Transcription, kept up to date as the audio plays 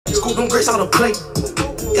Scoop them grapes on the plate.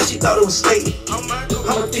 Yeah, she thought it was steak.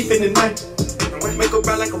 I'm a thief in the night. Make her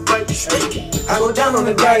ride like a bike. I go down on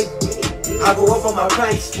the diet. I go up on my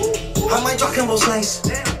price. I might drop Kimbo Slice.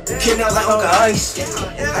 Kid out like Uncle Ice.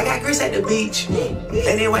 I got grits at the beach.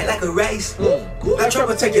 And they white like a rice. I try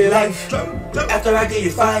to take your life. After I give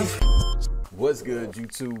you 5. What's good,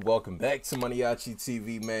 YouTube? Welcome back to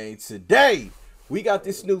MANIACITV, man. Today, we got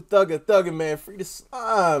this new Thugger, man. Free the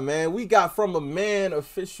slime, man. We got From a Man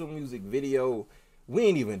official music video. We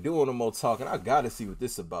ain't even doing no more talking. I gotta see what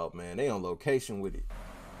this about, man. They on location with it.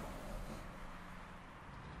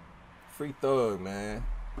 Free Thug, man.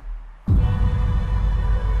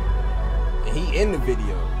 And he in the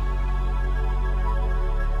video.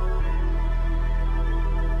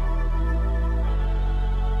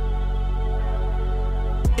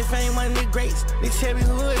 If I ain't one of the greats, they tell me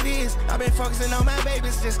who it is. I've been focusing on my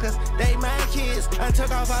babies just cause they my kids. I took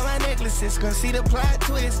off all my necklaces, cause see the plot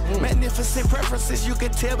twist. Magnificent preferences, you can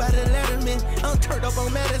tell by the letterman. I'm turned up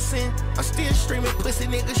on medicine. I'm still streaming pussy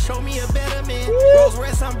niggas, show me a better man. Rolls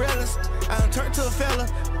Royce umbrellas, I don't turn to a fella.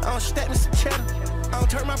 I don't stack me some cheddar. I don't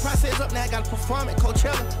turn my process up, now I gotta perform at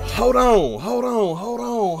Coachella. Hold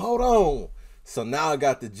on. So now I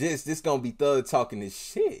got the gist. This gonna be Thug talking this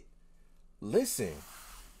shit. Listen.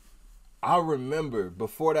 I remember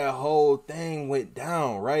before that whole thing went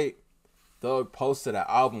down, right? Thug posted an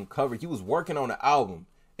album cover. He was working on an album.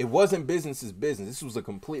 It wasn't Business is Business. This was a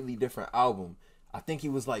completely different album. I think he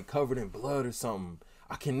was like covered in blood or something.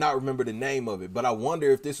 I cannot remember the name of it, but I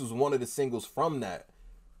wonder if this was one of the singles from that.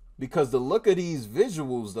 Because the look of these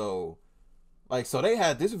visuals though, like, so they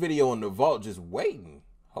had this video in the vault just waiting.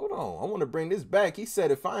 Hold on, I want to bring this back. He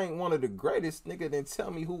said, if I ain't one of the greatest, nigga, then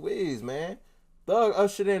tell me who is, man. Thug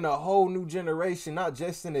ushered in a whole new generation, not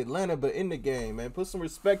just in Atlanta, but in the game, man. Put some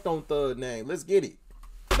respect on Thug name. Let's get it.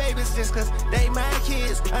 Babies just cause they my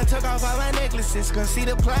kids. I took off all my necklaces, cause see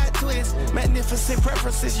the plot twist. Magnificent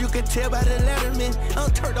preferences, you can tell by the letterman. I'm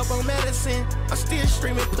turned up on medicine. I'm still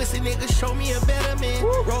streaming pussy niggas, show me a better man.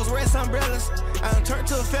 Rolls Royce umbrellas, I don't turn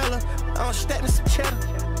to a fella. I don't stack me some cheddar.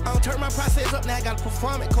 I don't turn my process up, now I gotta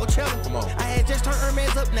perform at Coachella. Come on. I had just turned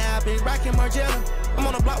Hermes up, now I've been rocking Margiela. I'm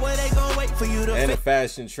on a block where they gon' wait for you to. And a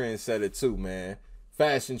fashion trendsetter too, man.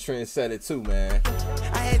 Fashion trendsetter too, man.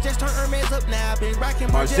 I had just turned Hermes up, now I've been rocking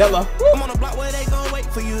Margiela. I'm on a block where they gon' wait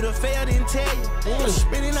for you to fail, didn't tell you. I'm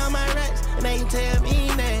spending all my racks, and they ain't tell me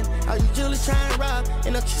nothing. How you Julie trying to rob,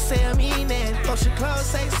 and don't you say I mean that. Ocean clothes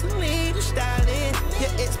say Celine, the styling.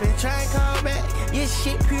 Yeah, it's been trying to call back. Yeah,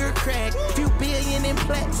 shit pure crack. Few billion in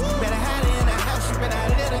plaques. Better hide it in the house, you better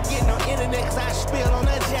let her get no internet, cause I spill on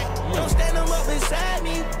the jack. Don't stand them up beside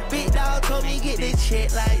me. Big dog told me get this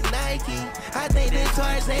shit like Nike. I think the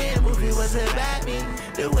Tarzan movie was about me.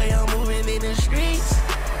 The way I'm moving in the streets.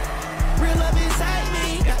 Real love inside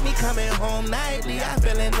me, got me coming home nightly. I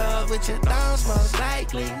fell in love with your thumbs most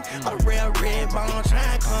likely. A real red bone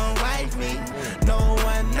trying to come wife me. No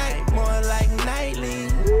one night, more like nightly.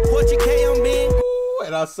 40K on me.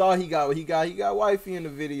 And I saw he got wifey in the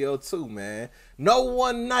video too, man. No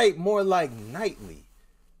one night, more like nightly.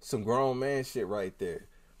 Some grown man shit right there.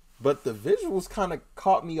 But the visuals kind of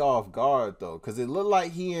caught me off guard though, cause it looked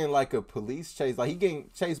like he in like a police chase, like he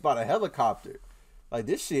getting chased by the helicopter. Like,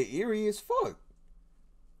 this shit eerie as fuck.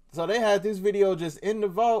 So they had this video just in the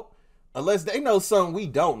vault. Unless they know something we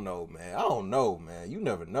don't know, man. I don't know, man. You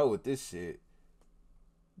never know with this shit.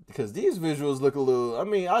 Because these visuals look a little, I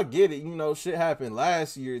mean, I get it. You know, shit happened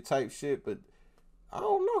last year type shit. But I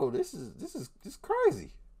don't know. This is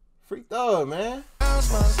crazy. Free Thug, man.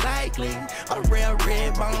 Most likely, a real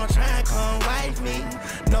red bone trying to come wife me.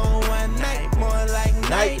 No one night, more like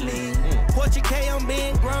nightly. 40K on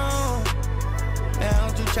being grown. Now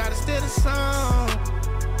don't you try to steal the song.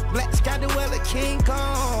 Black Sky the Weller King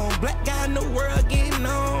Kong. Black guy in the world getting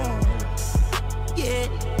on. Yeah,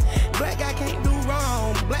 black guy can't do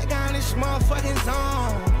wrong. Black guy in this motherfucking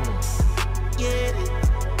zone. Yeah,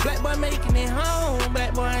 black boy making it home.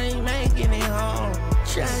 Black boy ain't making it home.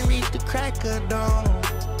 Trying to reach the crack of dawn.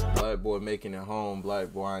 Black boy making it home.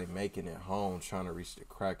 Black boy ain't making it home. Trying to reach the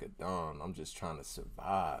crack of dawn. I'm just trying to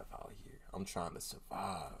survive out here. I'm trying to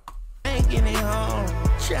survive. Making it home,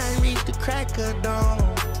 trying to reach the crack of dawn.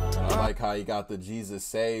 I like how you got the Jesus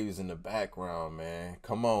Saves in the background, man.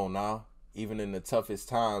 Come on now. Even in the toughest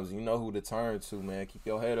times, you know who to turn to, man. Keep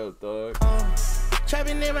your head up, Thug.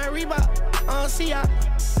 Trapping in my Reebok, I don't see out.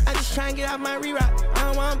 I just try and get out my re-rock. I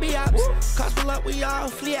don't wanna be out. Cost pull up, we all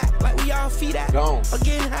flee out. Like we all feed out. Gone. Or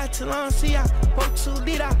getting high till I don't see out. Poke 2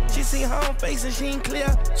 did out. She see her own face and she ain't clear.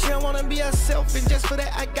 She don't wanna be herself, and just for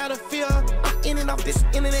that I gotta feel. I'm in and off this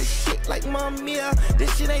internet shit like Mom Mia.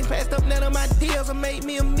 This shit ain't passed up none of my deals. I made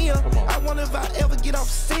me a meal. I wonder if I ever get off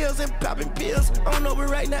sales and popping pills. I don't know, but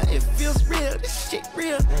right now it feels real. This shit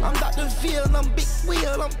real. I'm Dr. Phil, I'm Big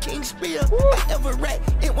Wheel, I'm King Spill. I ever rap,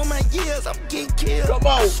 it was my years, I'm getting killed. Come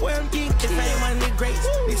on. I swear I'm getting killed. If I ain't my nigga greats,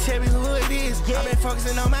 they tell me who it is. I've been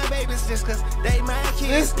focusing on my babies just cause they my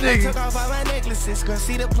kids. This nigga Took off all my necklaces, cause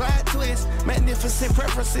see the plot twist. Magnificent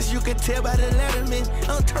preferences, you can tell by the letterman.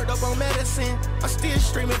 I'm turned up on medicine. I'm still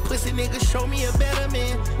streaming pussy niggas, show me a better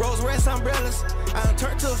man. Rolls Royce umbrellas, I done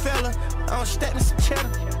turned to a fella. I'm stacking some cheddar.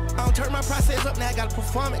 I don't turn my process up, now I gotta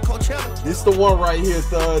perform at Coachella. This the one right here,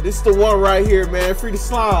 thug. This the one right here, man. Free the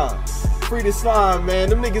slime. Free the slime, man.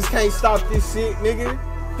 Them niggas can't stop this shit, nigga.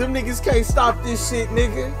 Them niggas can't stop this shit,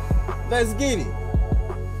 nigga. Let's get it.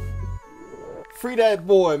 Free that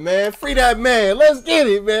boy, man. Free that man. Let's get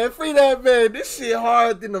it, man. Free that man. This shit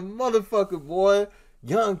hard than a motherfucker, boy.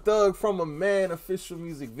 Young Thug from a Man official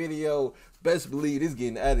music video. Best believe it's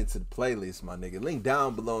getting added to the playlist, my nigga. Link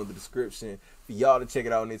down below in the description for y'all to check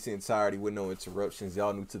it out in its entirety with no interruptions.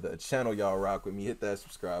 Y'all new to the channel, y'all rock with me. Hit that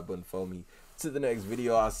subscribe button for me. To the next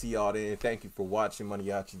video, I'll see y'all then. Thank you for watching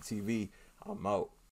MANIACITV. I'm out.